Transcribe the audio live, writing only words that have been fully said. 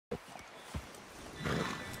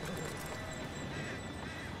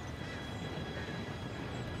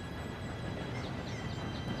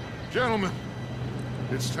Gentlemen,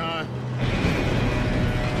 it's time.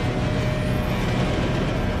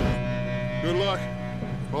 Good luck,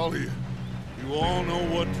 all of you. You all know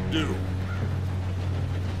what to do.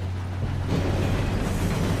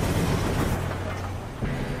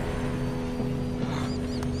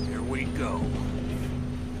 Here we go.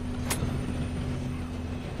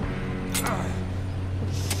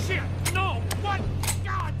 Shit! No! What?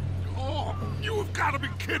 God! Oh, you have got to be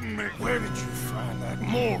kidding me. Where did you find that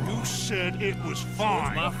moron? You said it was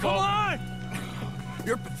fine. My fault. Come on!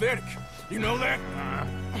 You're pathetic. You know that?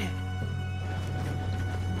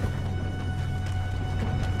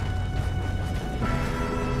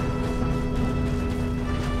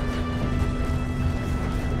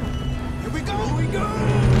 Here we go! Here we go!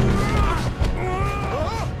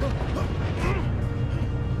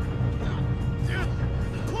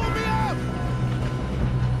 Pull me up!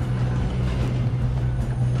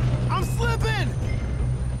 I'm slipping!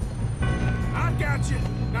 I got you.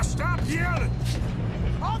 Now stop yelling.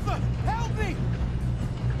 Arthur, help me!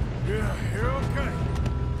 Yeah, you're okay.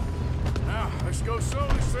 Now, let's go slow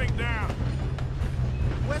this thing down.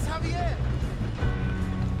 Where's Javier?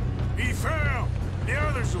 He fell. The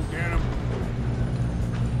others will get him.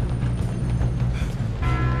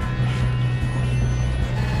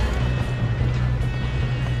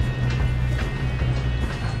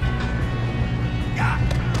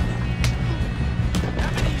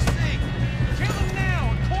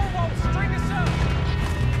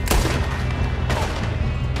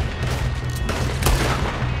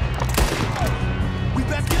 We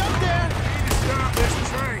best get up there! Need to stop this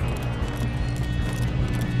train.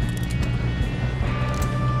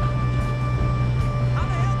 How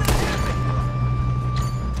the hell did it happen?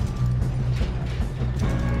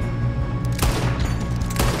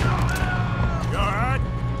 You all right?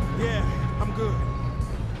 Yeah, I'm good.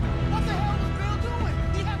 What the hell was Bill doing?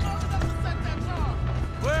 He had more than us to set that charge.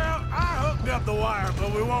 Well, I hooked up the wire, but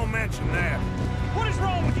we won't mention that. What is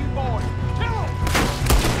wrong with you boys? Kill him!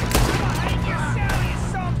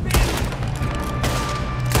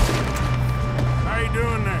 How you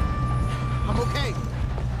doing there? I'm okay.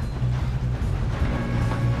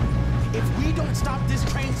 If we don't stop this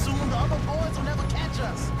train soon, the other boys will never catch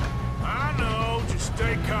us. I know. Just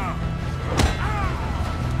stay calm.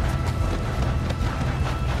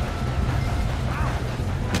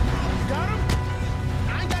 You got him?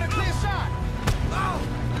 I ain't got a clear shot.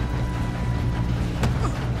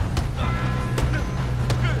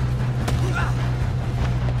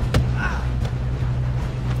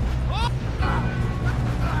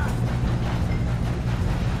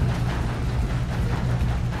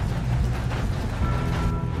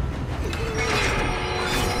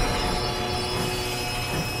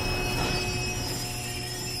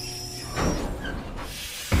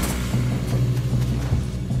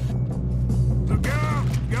 Look out!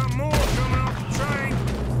 Got more coming off the train.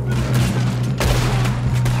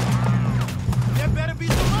 There better be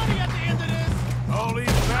some money at the end of this. All these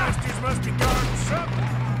bastards must be guarding something.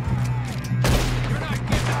 You're not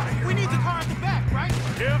getting out of here. We need the car at the back, right?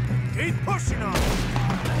 Yep. Keep pushing on it.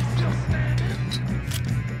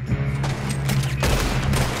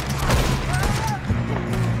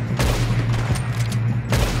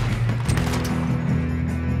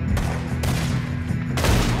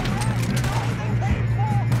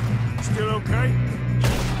 Still okay? I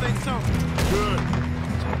think so. Good.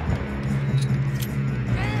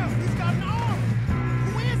 Damn, he's got an arm.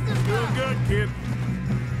 Who is this Doing guy? good, kid.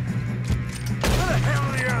 Where the hell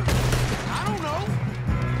are the others? I don't know.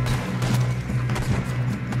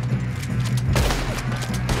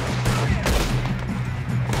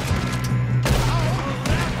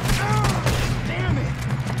 Damn it!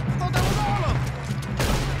 I thought that was all of them.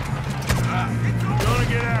 Gonna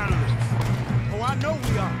get out of this. Oh, I know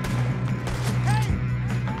we are. Hey,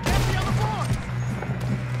 that's the other boys.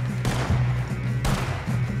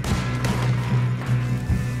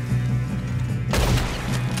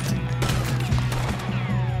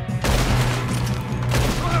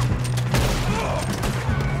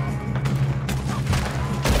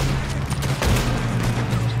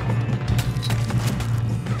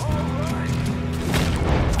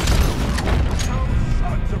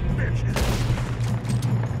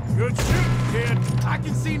 Good shooting, kid. I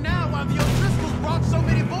can see now why the O'Driscolls brought so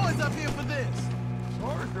many boys up here for this.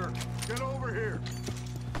 Arthur, get over here.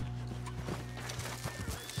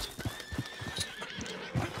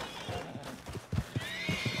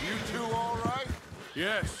 You two all right?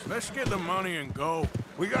 Yes, let's get the money and go.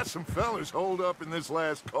 We got some fellas holed up in this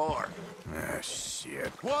last car. Ah,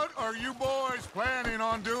 shit. What are you boys planning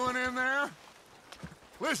on doing in there?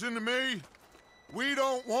 Listen to me. We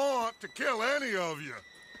don't want to kill any of you.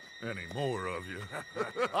 any more of you.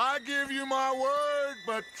 I give you my word,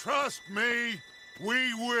 but trust me,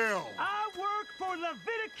 we will. I work for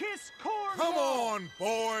Leviticus Cornwall. Come on,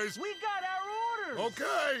 boys. We got our orders.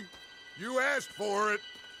 Okay, you asked for it.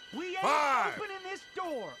 We ain't 5, opening this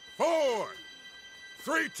door. 4,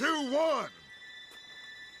 3, 2, 1.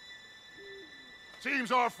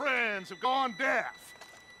 Seems our friends have gone deaf.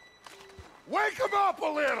 Wake them up a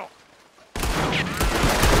little.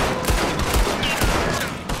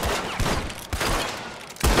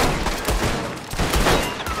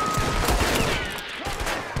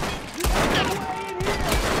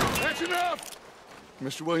 That's enough!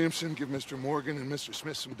 Mr. Williamson, give Mr. Morgan and Mr.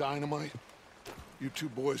 Smith some dynamite. You two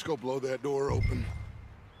boys go blow that door open.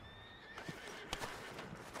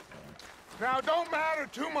 Now, don't matter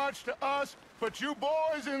too much to us, but you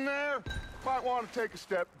boys in there might want to take a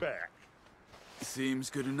step back. Seems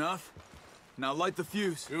good enough. Now light the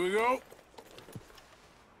fuse. Here we go.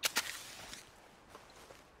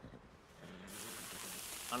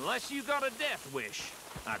 Unless you got a death wish,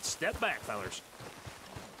 I'd step back, fellers.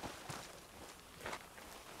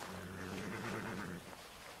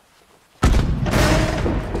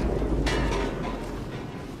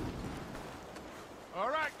 All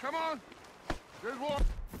right, come on. There's one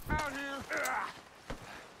out here.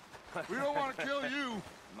 We don't want to kill you.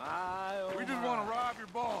 We just want to rob your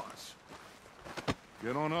boss.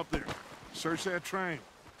 Get on up there. Search that train.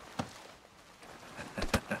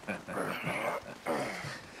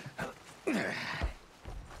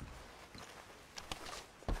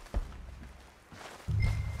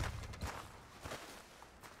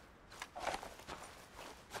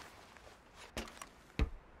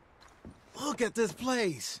 Look at this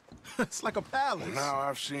place. It's like a palace. Now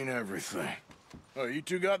I've seen everything. Oh, you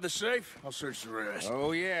two got the safe? I'll search the rest.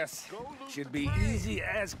 Oh, yes. Should be easy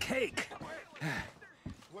as cake.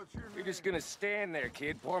 You're just gonna stand there,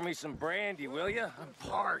 kid. Pour me some brandy, will you? I'm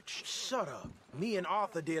parched. Shut up. Me and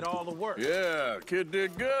Arthur did all the work. Yeah, kid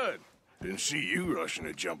did good. Didn't see you rushing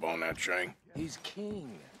to jump on that train. He's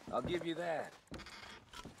king. I'll give you that.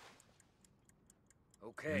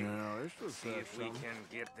 Okay. Now, this was See if we can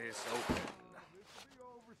get this open.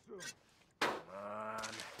 Come on.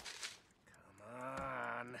 Come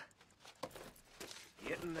on.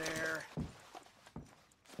 Get in there.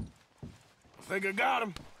 I think I got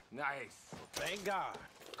him. Nice. Thank God.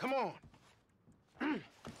 Come on.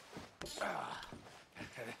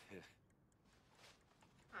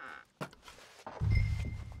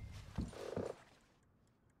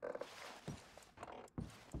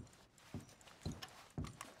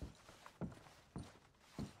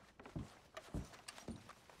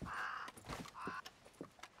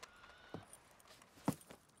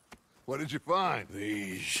 What did you find?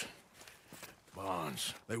 These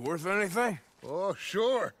bonds. They worth anything? Oh,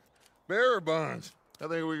 sure. Bearer bonds. I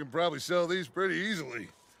think we can probably sell these pretty easily.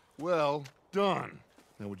 Well done.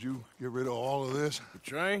 Now, would you get rid of all of this? The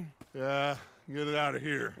train? Yeah, get it out of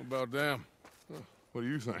here. What about them? What do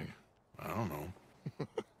you think? I don't know.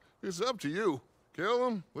 It's up to you. Kill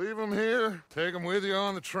them, leave them here, take them with you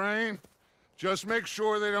on the train. Just make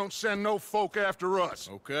sure they don't send no folk after us.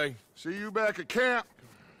 Okay. See you back at camp.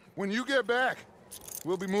 When you get back,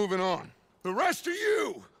 we'll be moving on. The rest of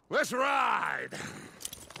you, let's ride!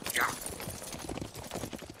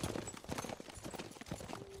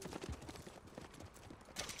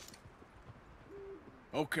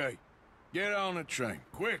 Okay. Get on the train.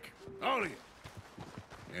 Quick. All of you.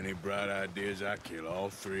 Any bright ideas, I kill all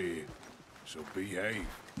three of you. So behave.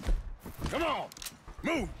 Come on!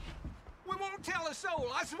 Move! We won't tell a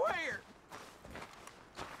soul, I swear.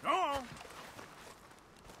 Go on!